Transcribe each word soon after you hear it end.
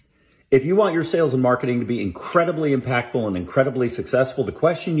If you want your sales and marketing to be incredibly impactful and incredibly successful, the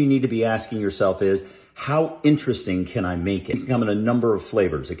question you need to be asking yourself is, how interesting can I make it? It can come in a number of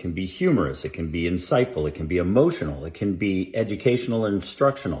flavors. It can be humorous. It can be insightful. It can be emotional. It can be educational and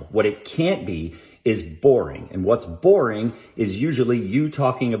instructional. What it can't be is boring. And what's boring is usually you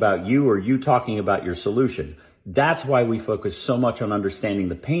talking about you or you talking about your solution. That's why we focus so much on understanding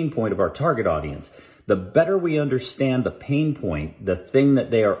the pain point of our target audience. The better we understand the pain point, the thing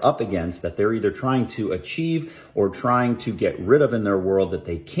that they are up against, that they're either trying to achieve or trying to get rid of in their world that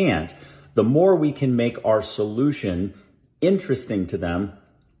they can't, the more we can make our solution interesting to them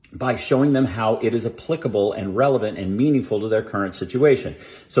by showing them how it is applicable and relevant and meaningful to their current situation.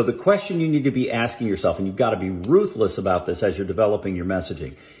 So the question you need to be asking yourself, and you've got to be ruthless about this as you're developing your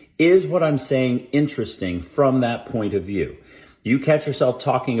messaging, is what I'm saying interesting from that point of view? You catch yourself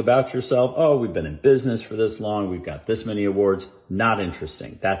talking about yourself. Oh, we've been in business for this long. We've got this many awards. Not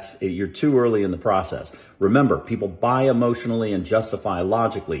interesting. You're too early in the process. Remember, people buy emotionally and justify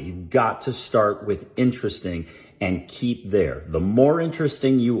logically. You've got to start with interesting and keep there. The more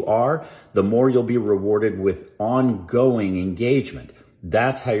interesting you are, the more you'll be rewarded with ongoing engagement.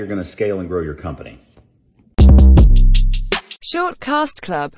 That's how you're going to scale and grow your company. Shortcast Club.